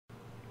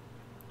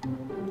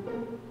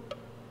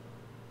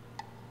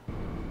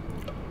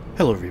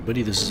Hello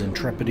everybody, this is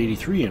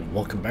Intrepid83 and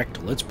welcome back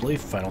to Let's Play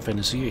Final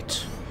Fantasy VIII.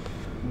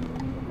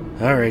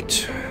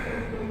 Alright.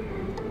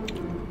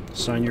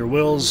 Sign your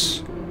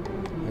wills.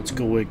 Let's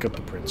go wake up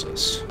the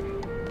princess.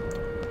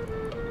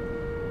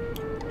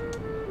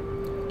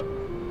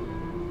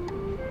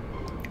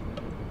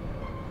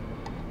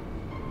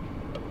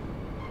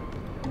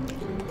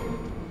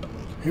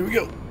 Here we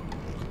go.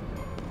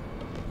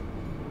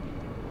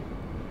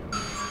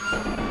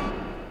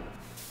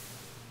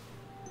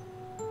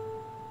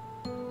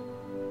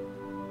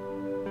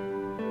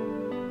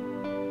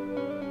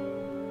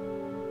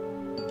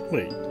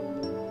 Wait.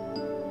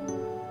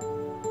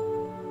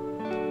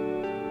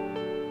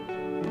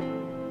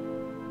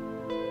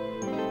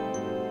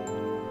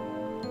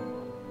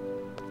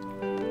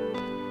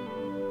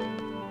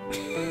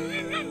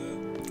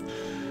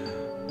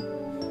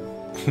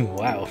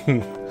 Wow.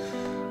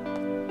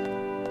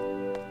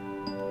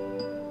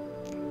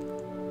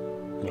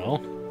 Well,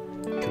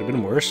 could have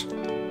been worse.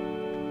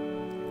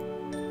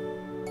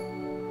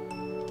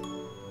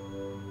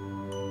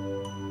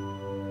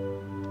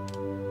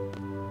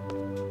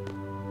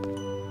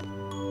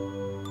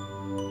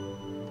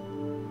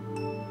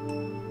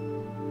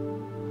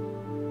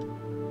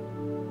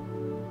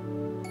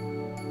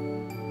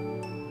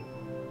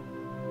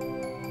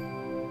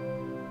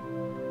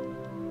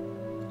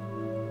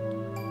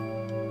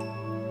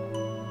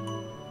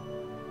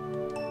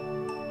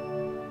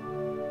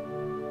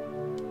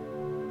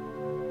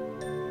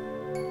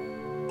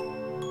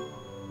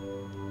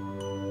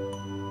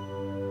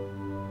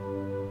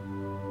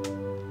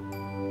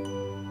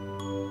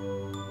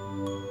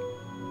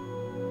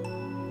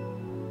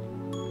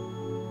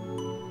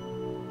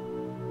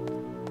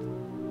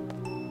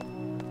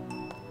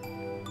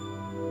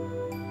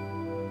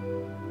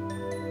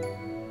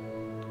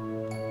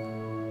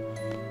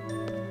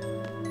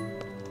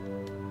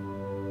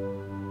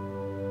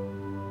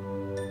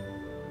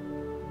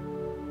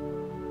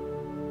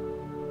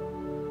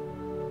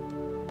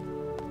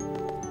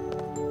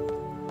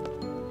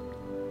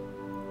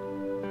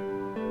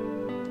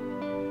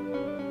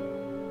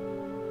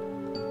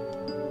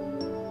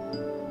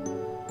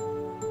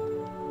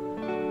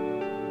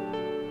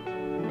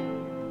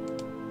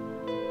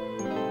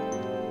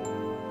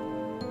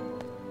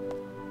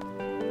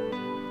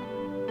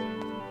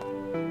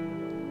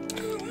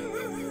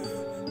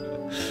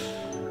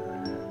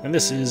 And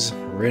this is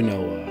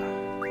Renoa.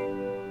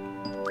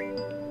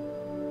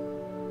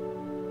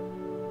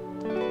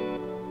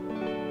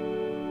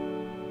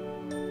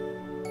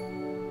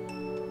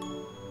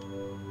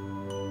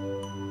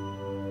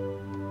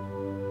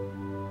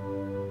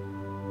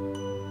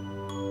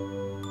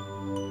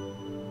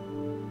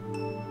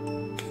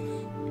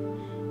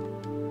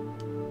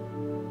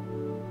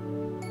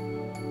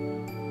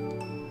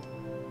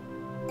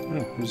 Oh,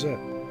 who's that?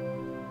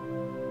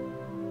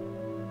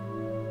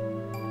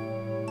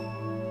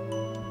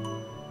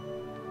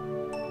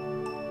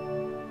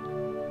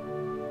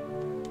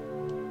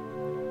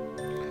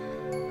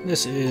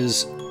 This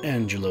is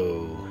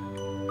Angelo.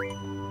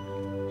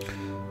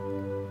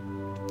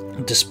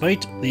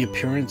 Despite the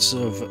appearance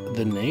of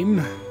the name,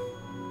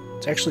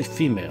 it's actually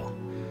female.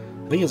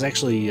 I think it's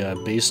actually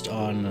based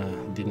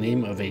on the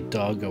name of a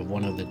dog of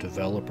one of the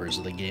developers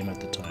of the game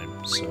at the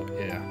time. So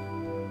yeah,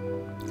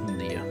 and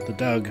the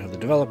dog of the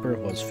developer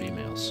was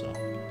female. So.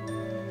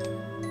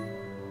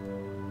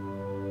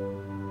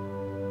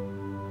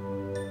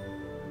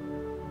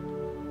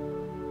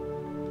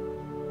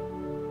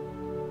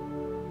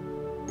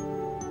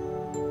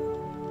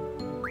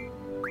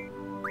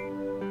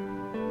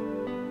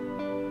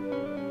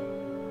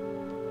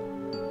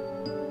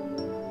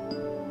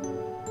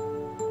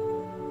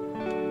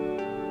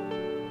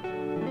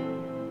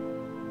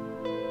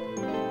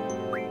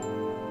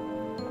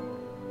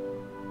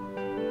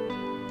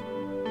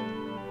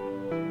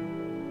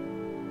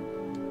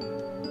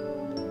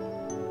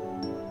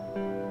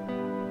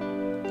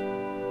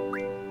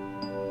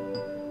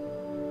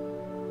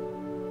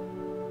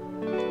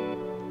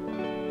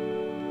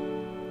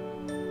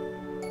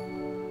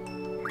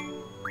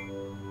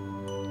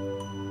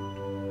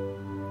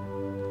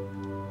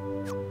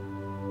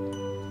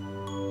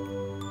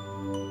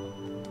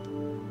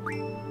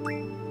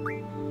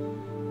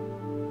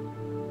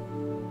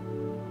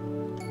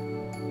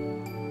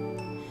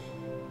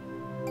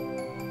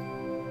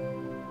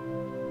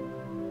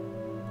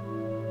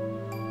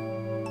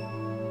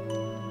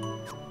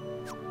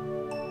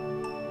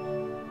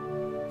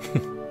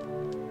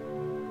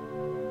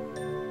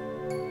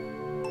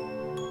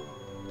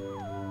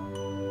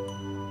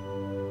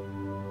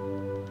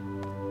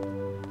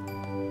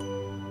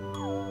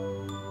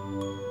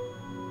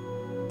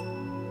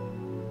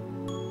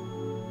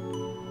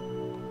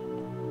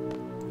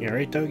 You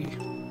alright, doggy?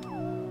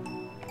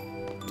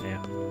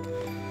 Yeah.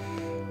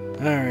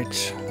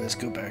 Alright, let's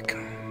go back.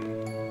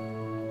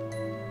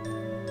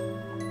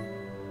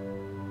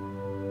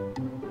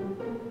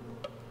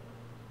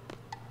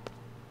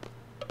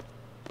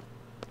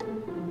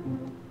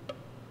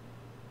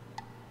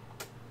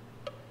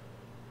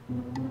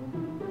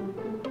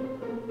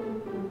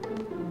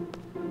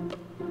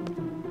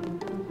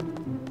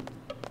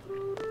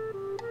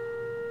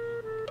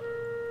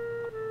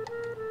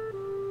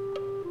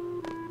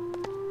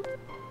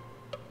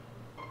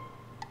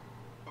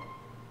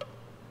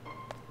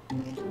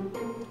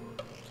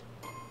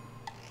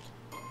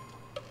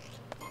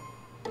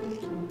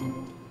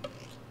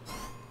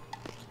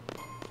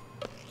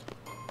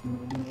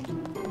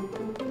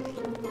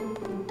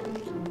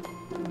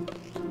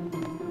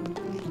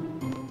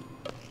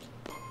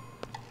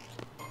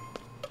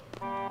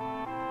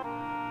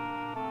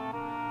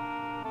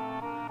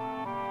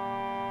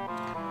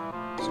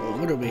 So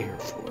what are we here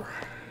for?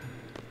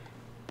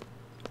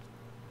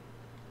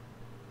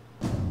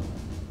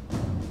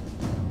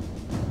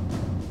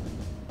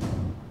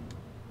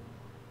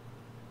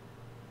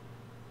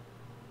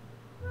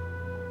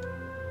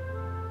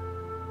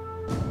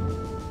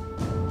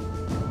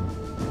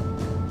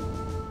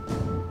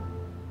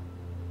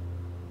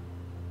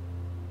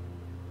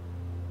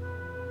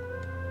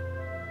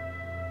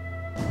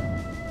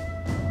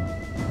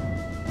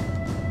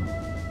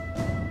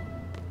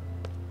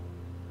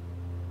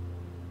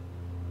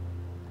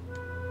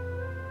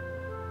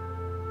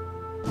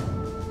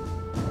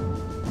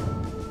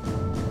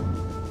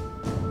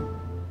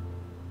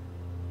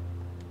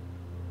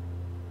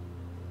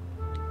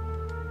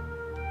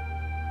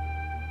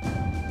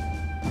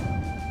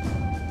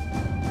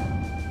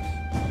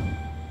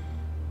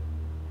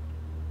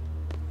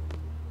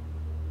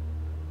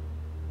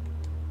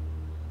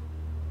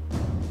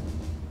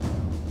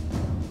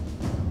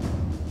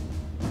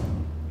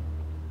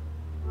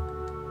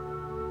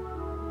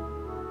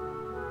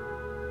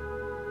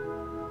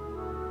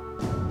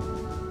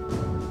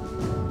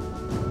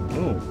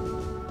 Oh.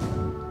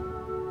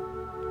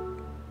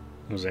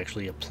 It was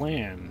actually a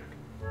plan.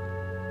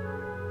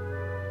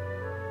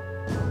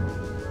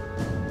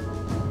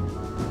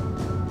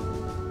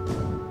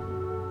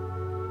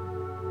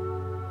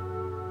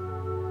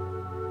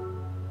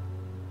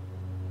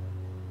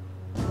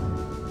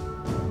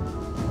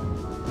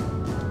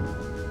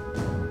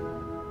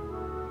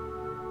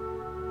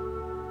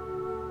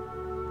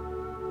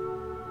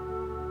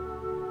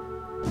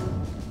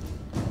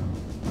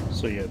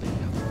 So yeah, the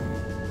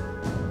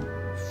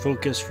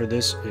focus for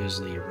this is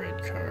the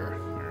red car.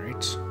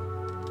 Alright.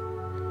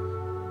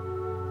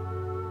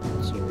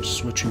 So we're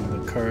switching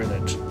the car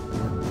that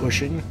we're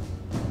pushing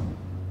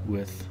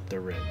with the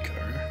red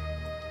car.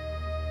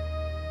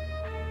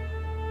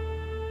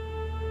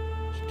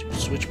 So 2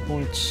 switch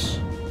points.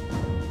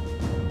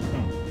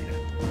 Oh, yeah.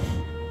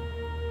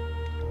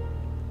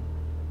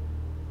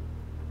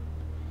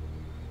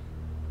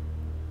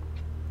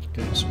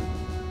 Okay, so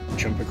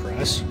jump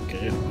across.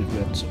 Okay, we've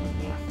got some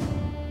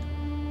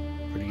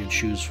pretty good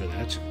shoes for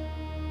that.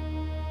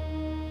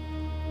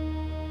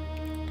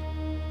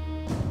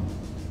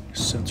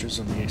 Sensors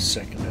on the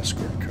second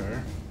escort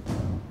car.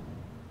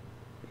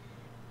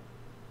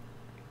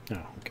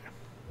 Oh, okay.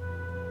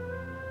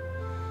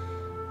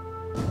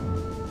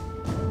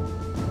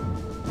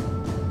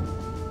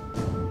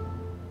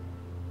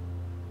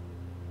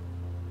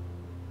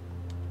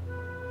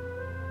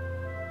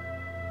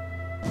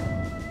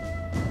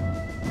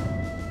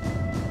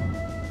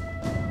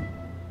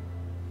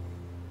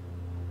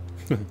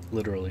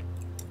 Literally.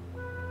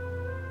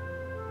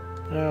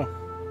 Oh.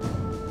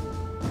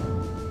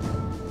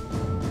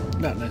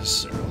 Not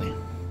necessarily.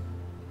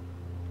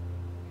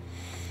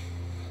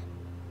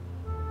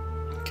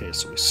 Okay,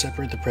 so we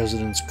separate the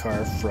president's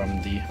car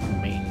from the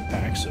main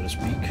pack, so to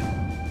speak.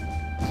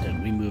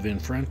 Then we move in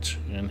front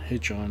and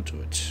hitch onto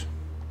it.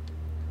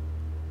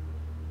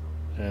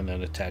 And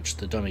then attach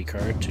the dummy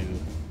car to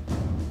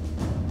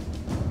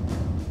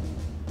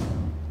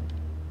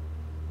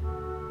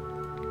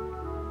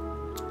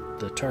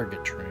the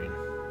target train.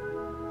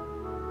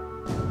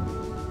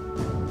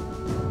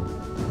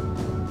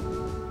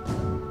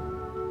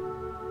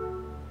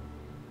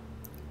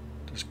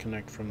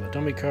 Disconnect from the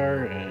dummy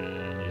car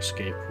and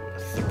escape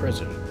with the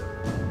president.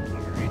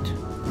 Alright.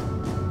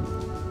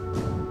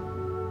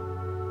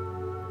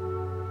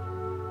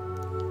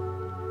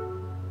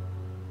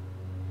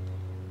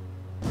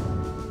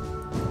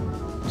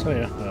 So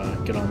yeah,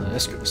 get on the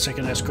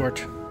second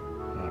escort,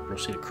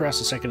 proceed across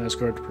the second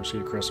escort,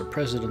 proceed across the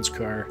president's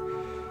car,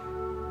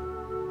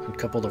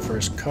 uncouple the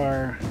first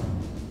car,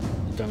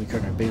 the dummy car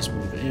and our base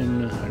move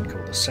in,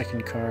 uncouple the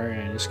second car,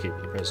 and escape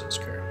the president's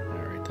car.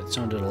 Alright, that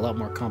sounded a lot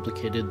more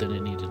complicated than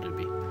it needed to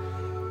be.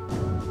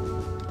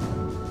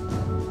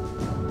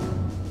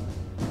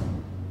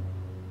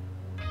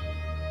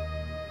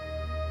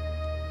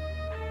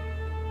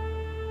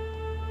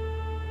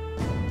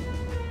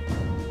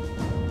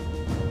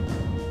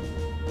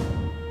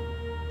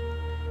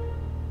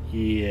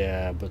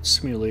 Yeah, but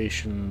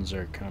simulations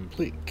are can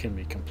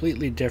be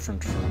completely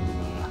different from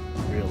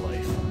real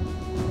life.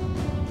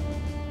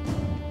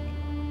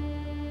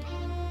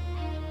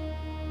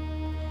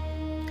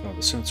 Oh,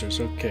 the sensors.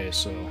 Okay,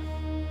 so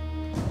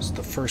it's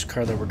the first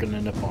car that we're going to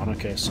end up on.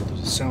 Okay, so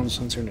there's a sound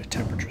sensor and a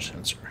temperature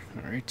sensor.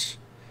 Alright.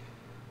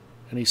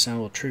 Any sound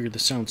will trigger the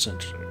sound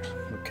sensor.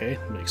 Okay,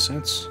 makes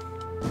sense.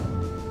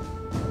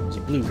 There's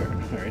a blue guard.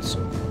 Alright, so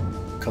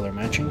color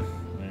matching.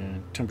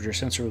 And temperature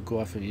sensor will go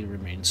off if you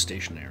remain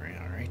stationary.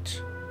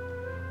 Alright.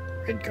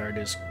 Red guard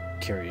is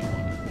carrying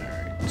one.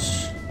 Alright.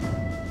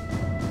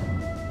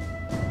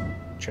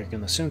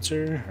 Checking the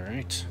sensor.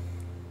 Alright.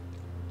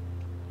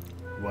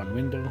 One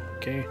window.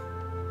 Okay.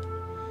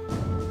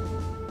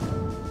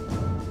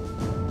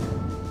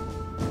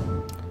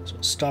 So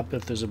stop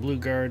if there's a blue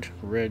guard.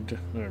 Red.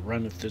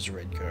 Run if there's a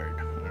red guard.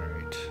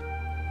 Alright.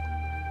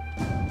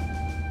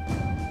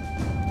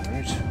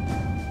 Alright.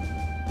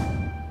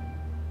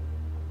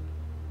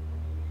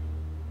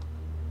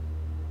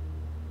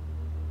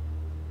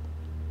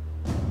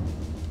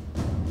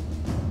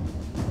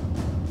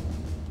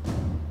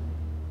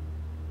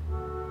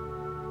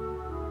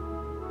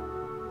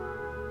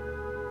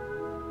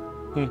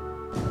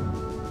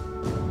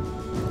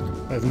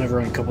 I've never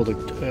uncoupled a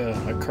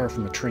car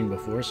from a train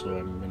before, so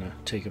I'm gonna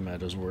take him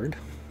at his word.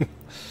 Okay,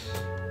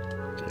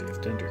 I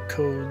have to enter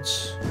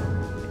codes.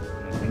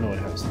 I know it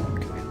has them.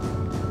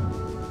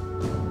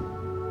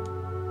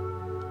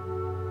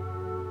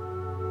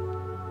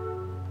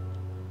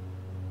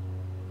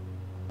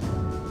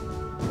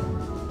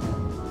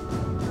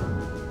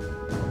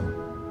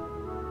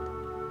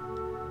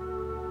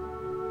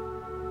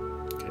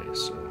 Okay,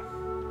 so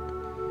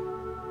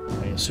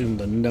I assume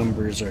the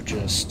numbers are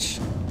just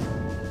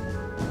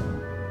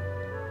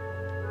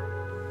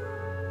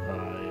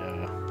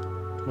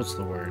what's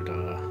the word?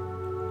 A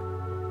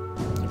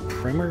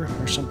primer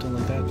or something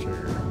like that,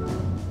 or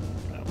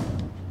no.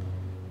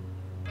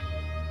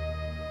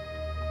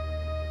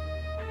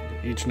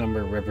 Each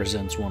number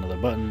represents one of the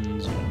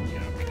buttons. And,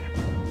 yeah, okay.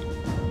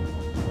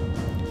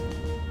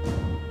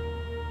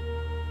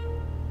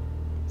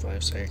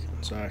 5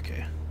 seconds.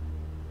 Okay.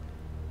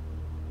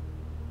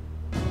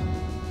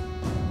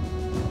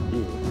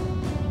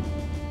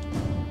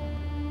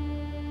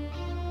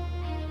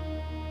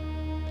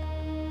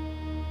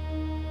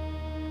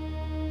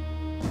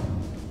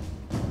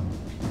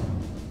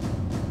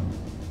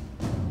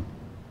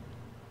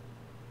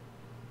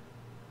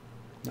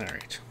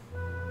 Alright,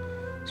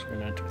 so we're going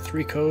to enter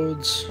 3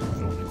 codes. If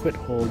you want to quit,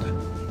 hold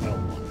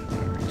L1.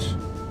 Alright.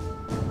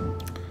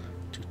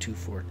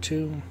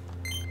 2242.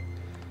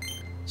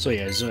 So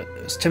yeah,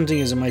 as tempting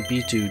as it might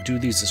be to do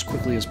these as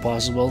quickly as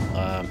possible,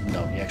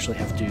 no, you actually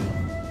have to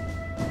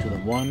do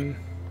them one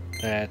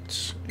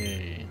at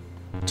a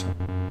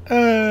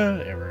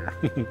error.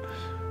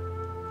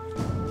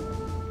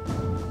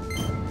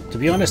 To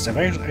be honest, I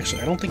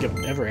don't think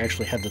I've ever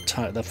actually had the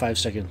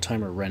 5-second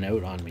timer run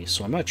out on me,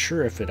 so I'm not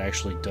sure if it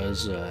actually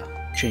does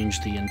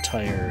change the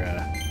entire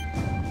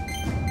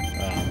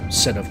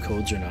set of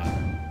codes or not.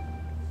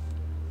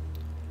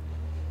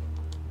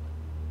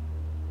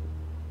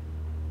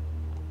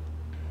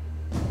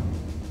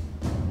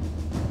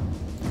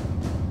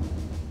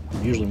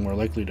 I'm usually more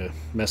likely to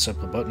mess up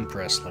the button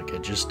press like I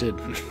just did.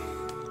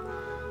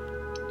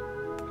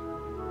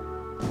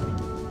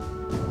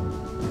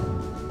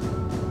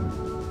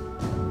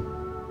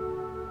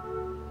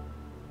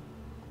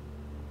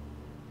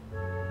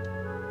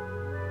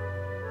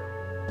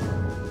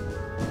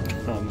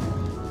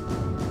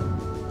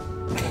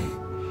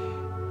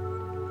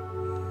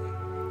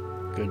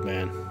 Good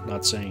man,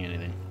 not saying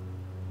anything.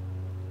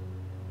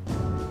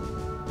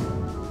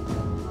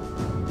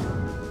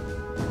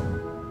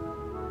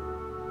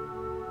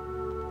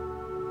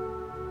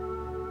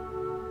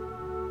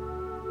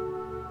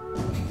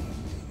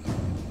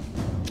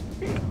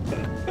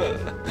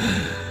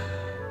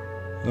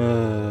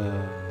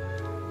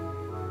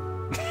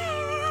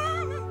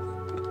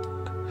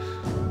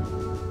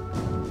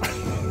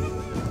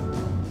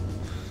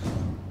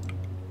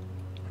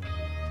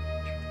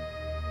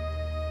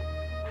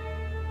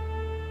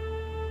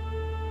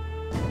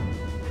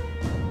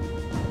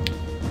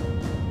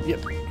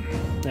 Yep.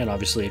 And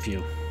obviously if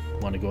you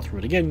want to go through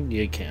it again,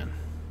 you can.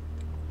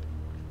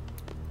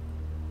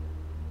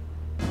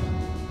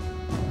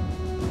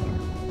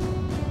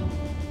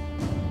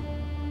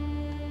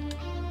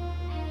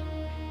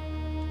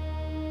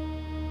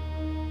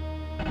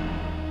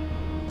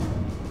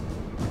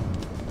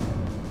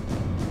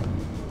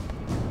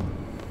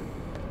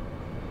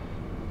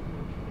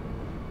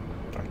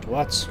 Dr.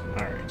 Watts?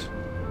 Alright.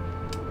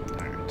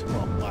 Alright.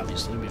 Well,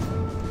 obviously we're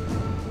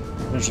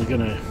eventually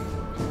gonna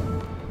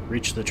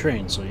reach the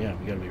train, so yeah,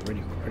 we gotta be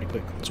ready pretty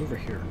quick. What's over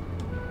here?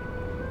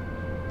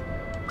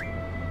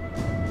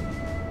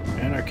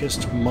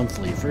 Anarchist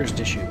Monthly, first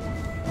issue.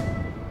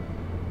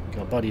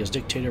 Galbadi as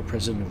dictator,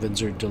 President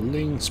Windsor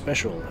Deling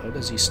special. How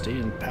does he stay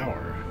in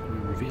power?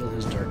 We reveal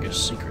his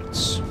darkest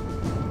secrets.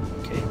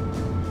 Okay.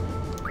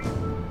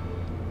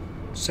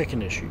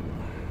 Second issue.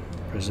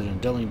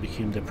 President Deling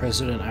became the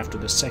president after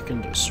the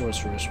Second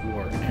Sorceress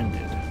War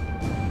ended.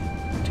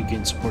 To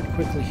gain support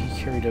quickly,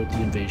 he carried out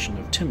the invasion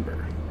of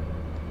Timber.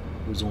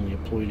 Was only a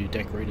ploy to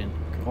decorate an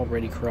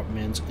already corrupt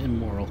man's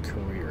immoral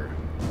career.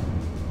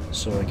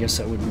 So I guess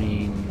that would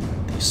mean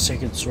the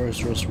Second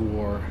Sorceress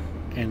War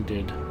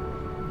ended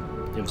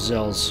if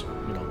Zell's,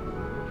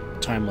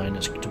 timeline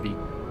is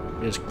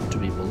to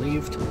be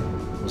believed.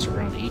 was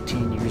around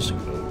 18 years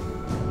ago.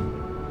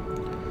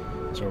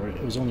 So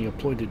it was only a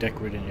ploy to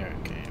decorate an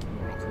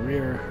moral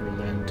career. Her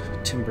land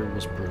timber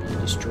was brutally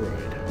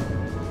destroyed.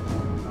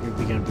 Here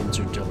began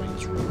Windsor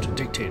Delling's road to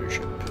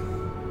dictatorship.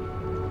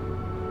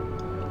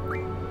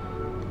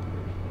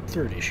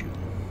 Third issue.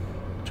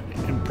 To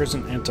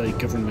imprison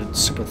anti-government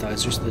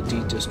sympathizers, the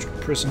D District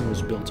prison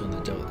was built in the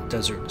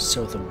desert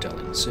south of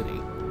Delling City.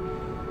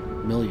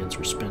 Millions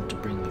were spent to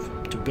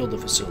build the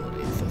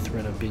facility. The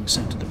threat of being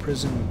sent to the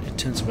prison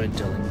intensified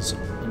Delling's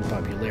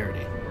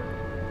unpopularity.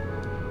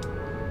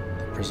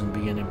 The prison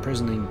began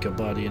imprisoning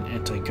Gabadian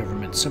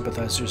anti-government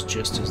sympathizers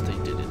just as they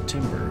did in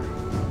Timber.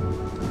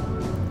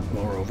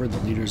 Moreover, the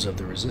leaders of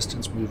the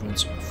resistance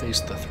movements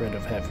faced the threat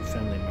of having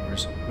family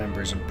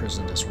members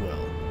imprisoned as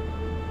well.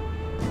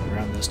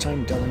 Around this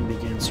time, Delling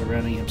began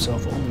surrounding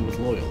himself only with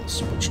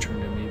loyalists, which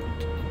turned him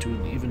into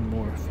an even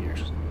more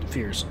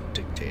fierce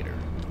dictator.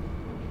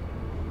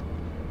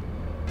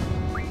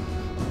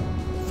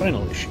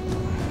 Final issue.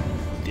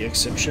 With the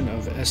exception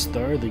of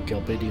Esthar, the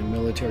Galbadian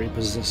military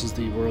possesses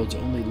the world's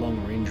only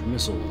long-range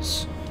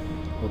missiles.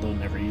 Although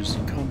never used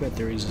in combat,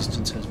 their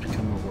existence has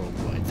become a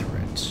worldwide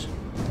threat.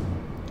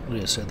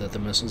 It is said that the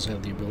missiles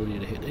have the ability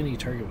to hit any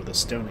target with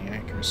astounding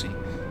accuracy,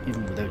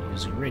 even without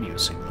using radio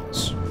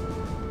signals.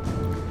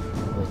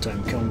 Will the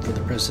time come for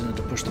the President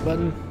to push the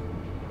button?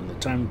 When the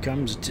time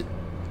comes,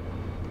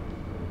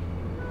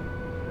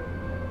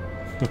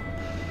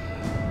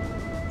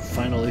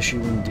 Final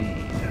issue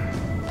indeed.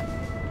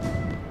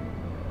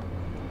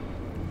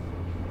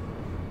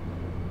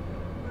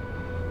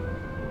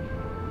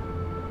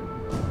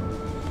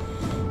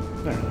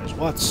 There's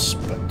Watts,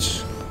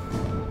 but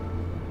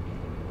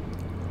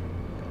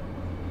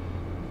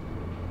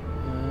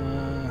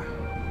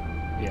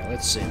yeah,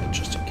 let's save it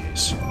just in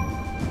case.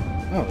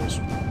 Oh, there's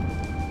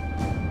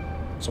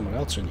someone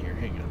else in here.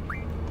 Hang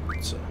on.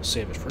 Let's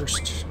save it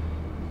first.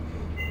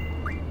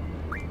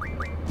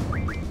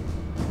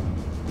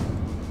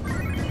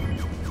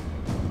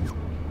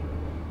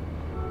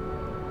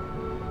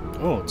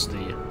 Oh, it's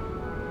the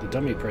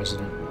dummy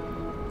president.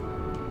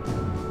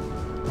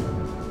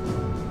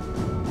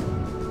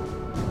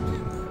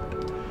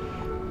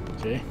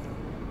 Okay.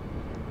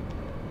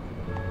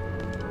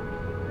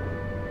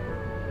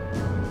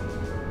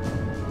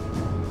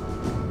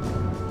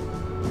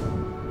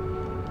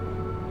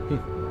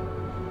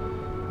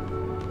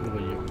 What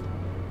about you?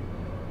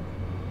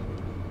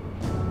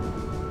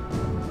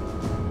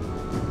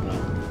 Oh.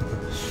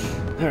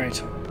 All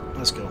right,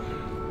 let's go.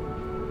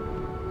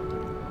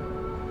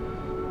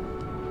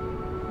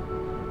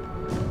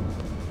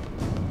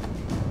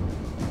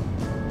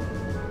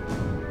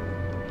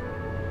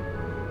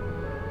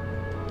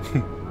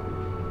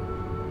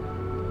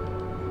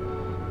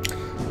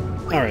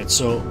 Alright,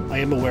 so I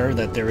am aware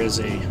that there is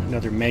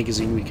another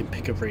magazine we can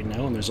pick up right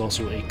now, and there's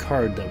also a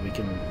card that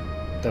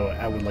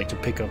I would like to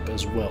pick up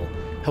as well.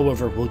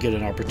 However, we'll get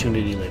an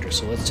opportunity later,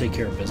 so let's take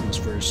care of business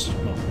first.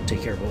 Well,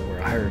 take care of what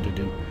we're hired to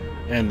do,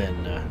 and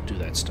then do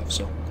that stuff.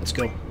 So, let's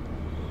go.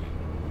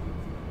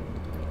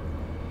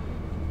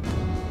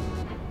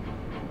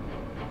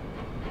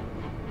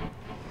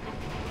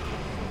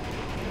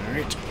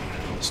 Alright,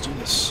 let's do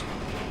this.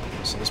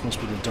 So this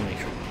must be the dummy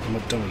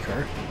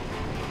car.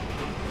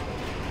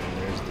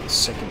 The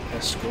second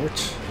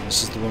escort, and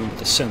this is the one with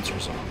the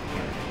sensors on.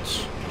 Alright.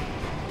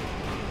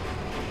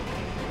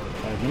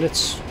 5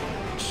 minutes.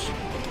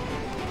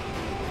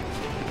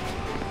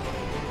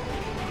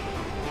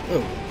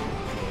 Oh,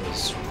 that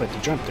was quite the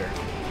jump there.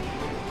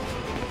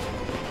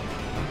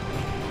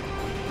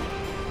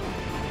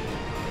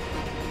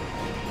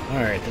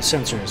 Alright, the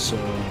sensors, so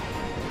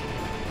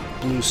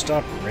blue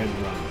stop, red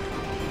run.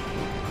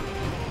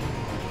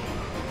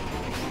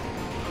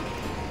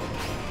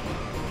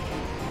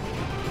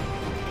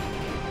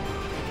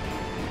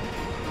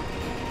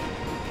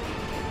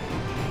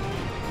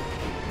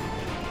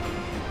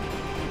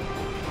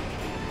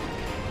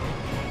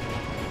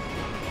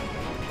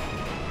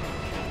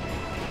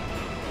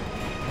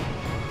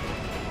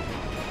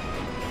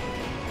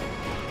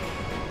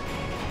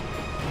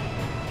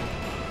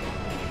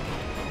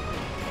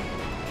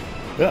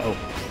 Uh-oh.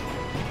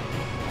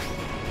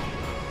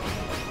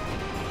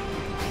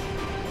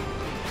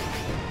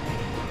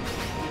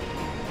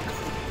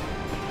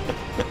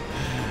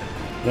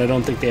 But I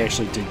don't think they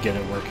actually did get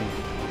it working.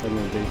 I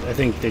mean, I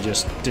think they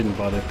just didn't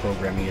bother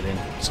programming it in,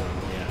 so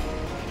yeah.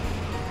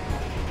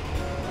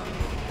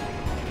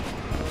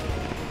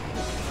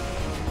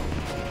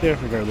 Yeah,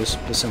 regardless,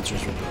 the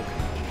sensors were broken.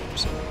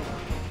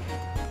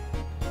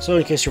 So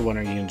in case you're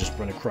wondering, you can just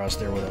run across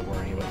there without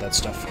worrying about that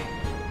stuff.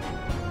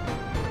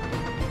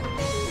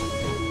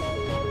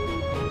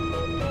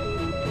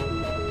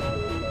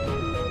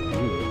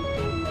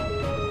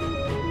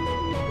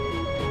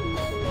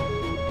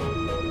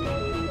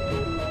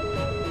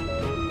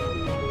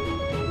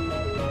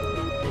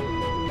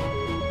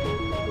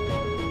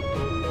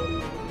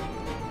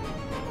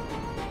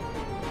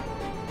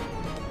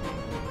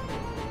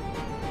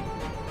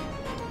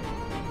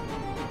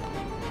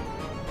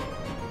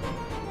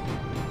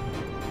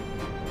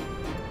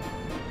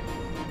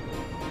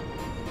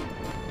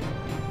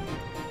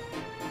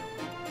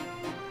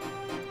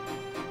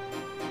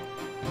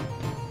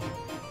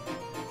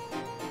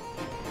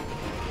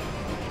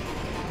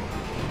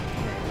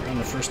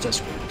 first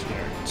escort.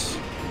 Alright.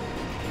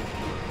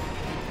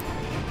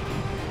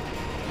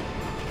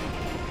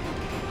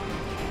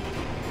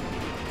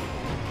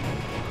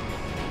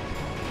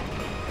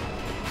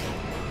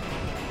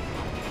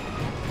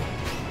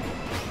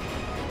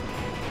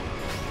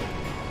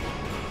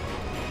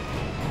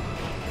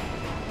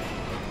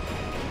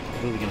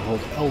 We can hold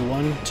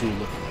L1 to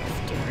look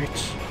left. Alright.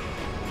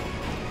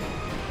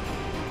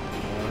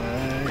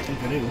 I think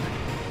I do.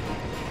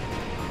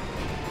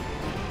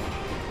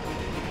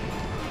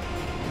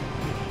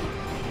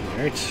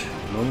 Alright,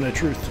 moment of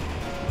truth.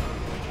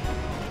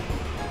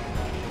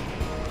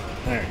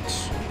 Alright.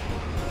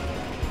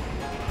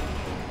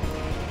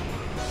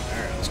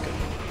 Alright, let's go.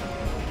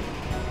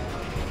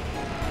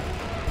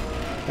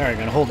 Alright,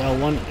 gonna hold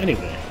L1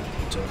 anyway.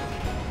 So,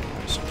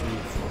 3,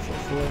 4, 4,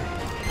 4.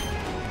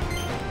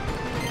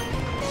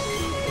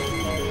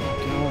 There we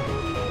go.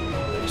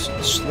 Nice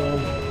and slow.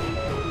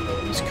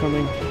 He's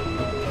coming. 3,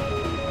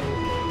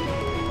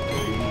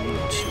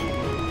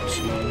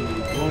 2,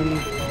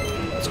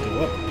 1. Let's go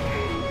up.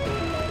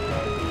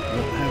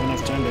 Don't have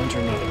enough time to enter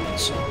another one,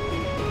 so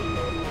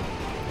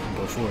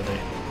before they.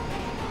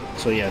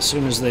 So yeah, as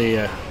soon as they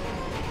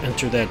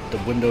enter the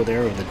window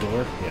there or the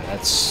door, yeah,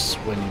 that's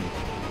when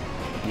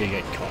you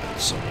get caught.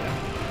 So yeah,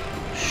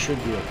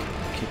 should be okay.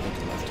 Keep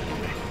looking left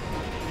anyway.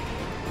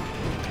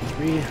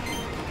 3.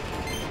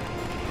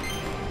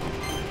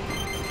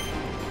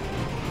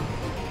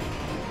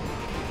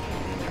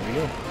 And there we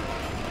go.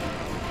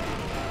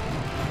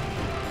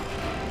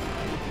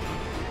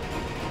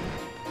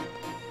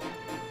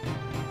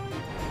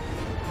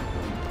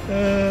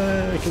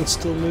 I can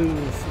still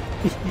move.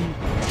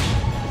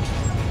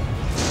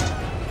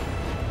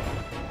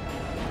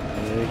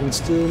 I can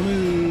still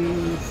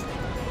move.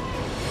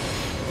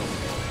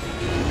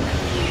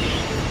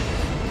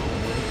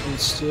 I can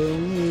still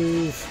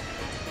move.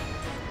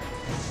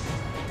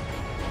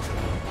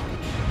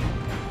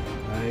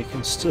 I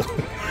can still...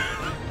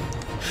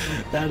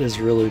 That is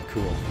really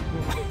cool.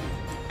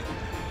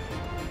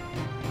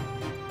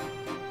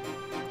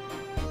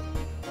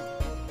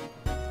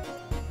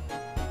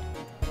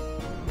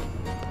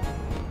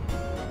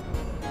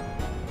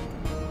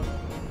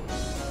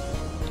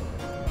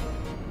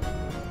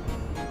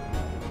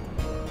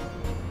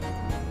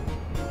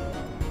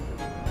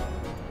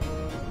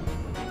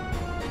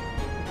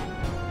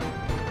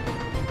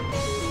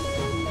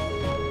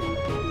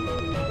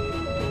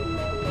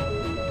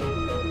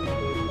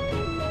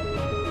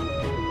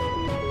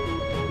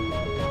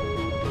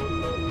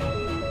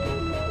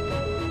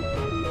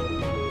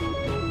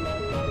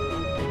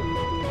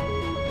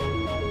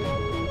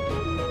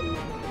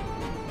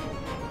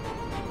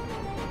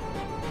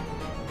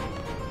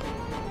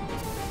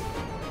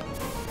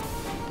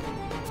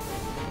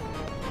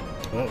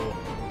 Uh-oh.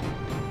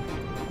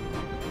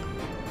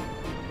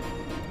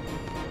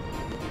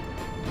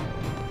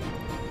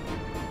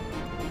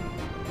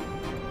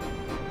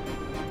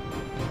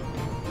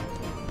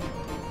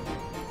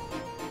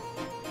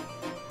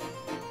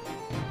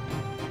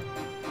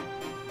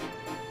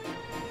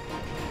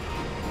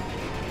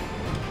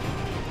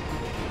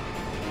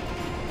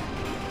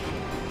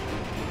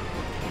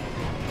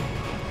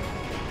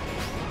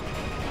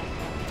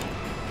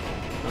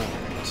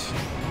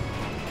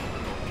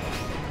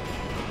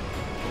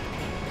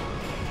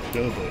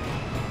 Oh boy.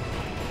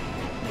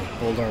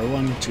 Hold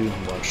R1 to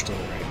watch to the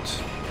right.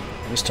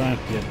 This time,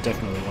 you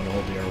definitely want to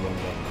hold the R1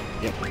 button.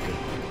 Yep, we're good.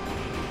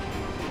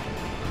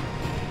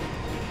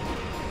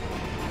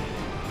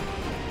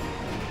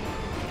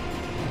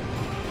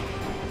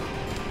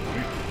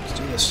 Alright, let's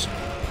do this.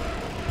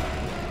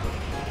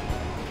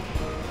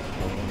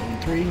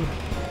 1, 3.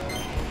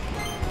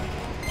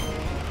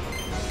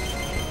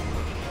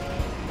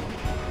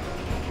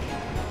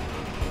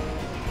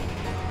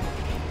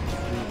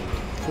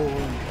 4.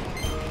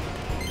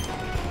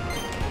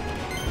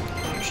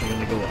 Actually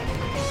gonna go up.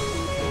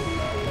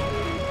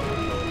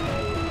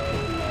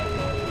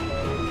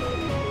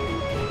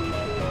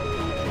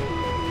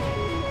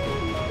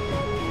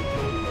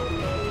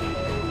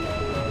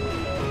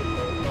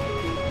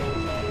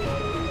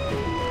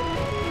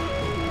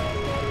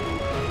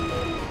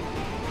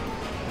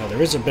 Now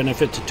there is a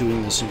benefit to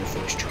doing this in your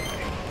first try.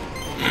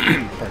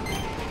 Pardon me.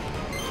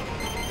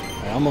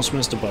 I almost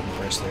missed a button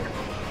press there.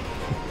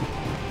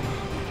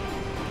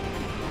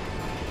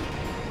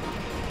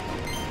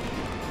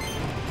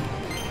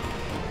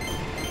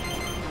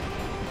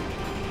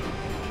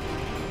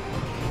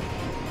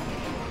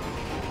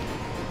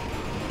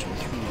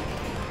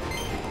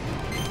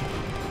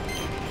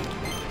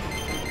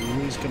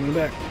 He's coming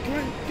back. Come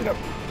on, get up.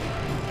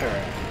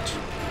 Alright.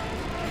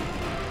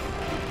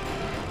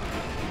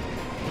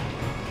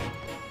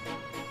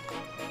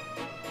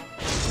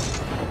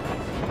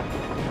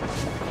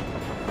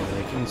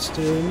 I can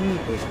still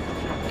move. Wait,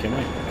 can I?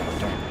 Oh,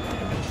 darn.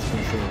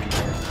 I'm sure too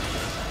far.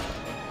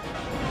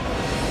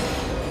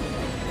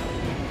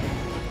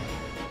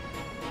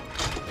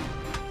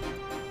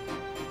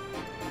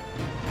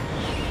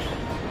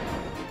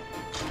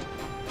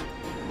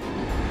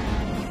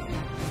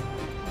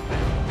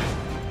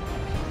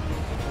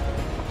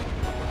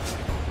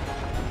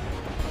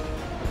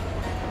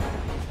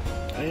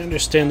 I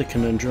understand the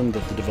conundrum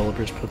that the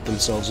developers put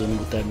themselves in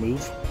with that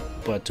move,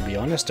 but to be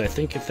honest, I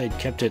think if they'd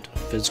kept it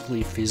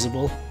physically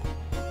feasible,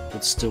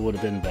 it still would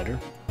have been better.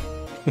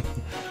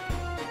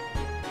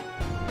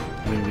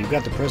 I mean, we've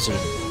got the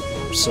president,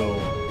 so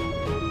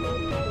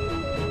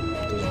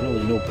there's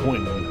really no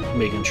point in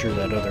making sure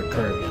that other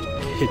car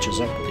hitches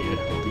up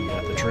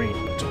the train.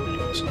 But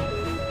anyways.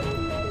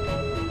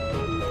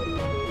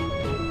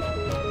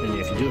 And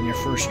if you do it in your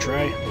first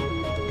try,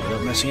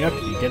 without messing up,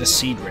 you get a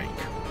seed rank.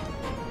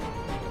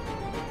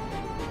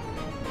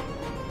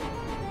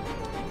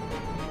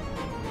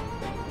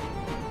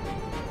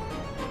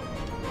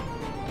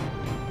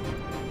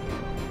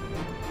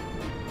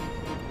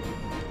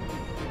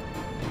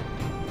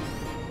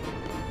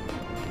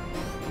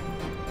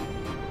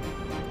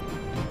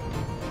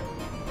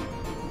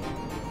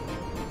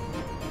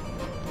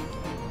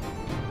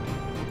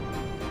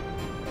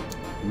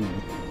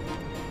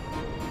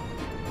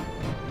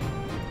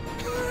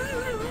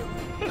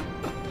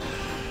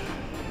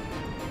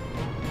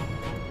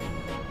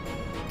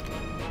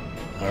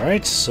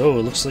 Alright, so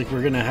it looks like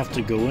we're gonna have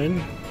to go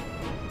in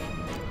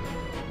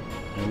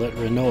and let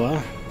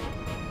Renoa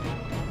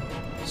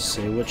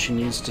say what she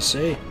needs to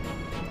say.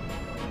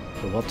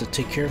 We'll have to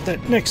take care of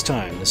that next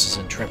time. This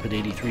is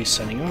Intrepid83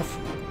 signing off.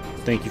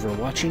 Thank you for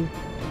watching,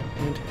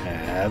 and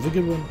have a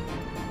good one.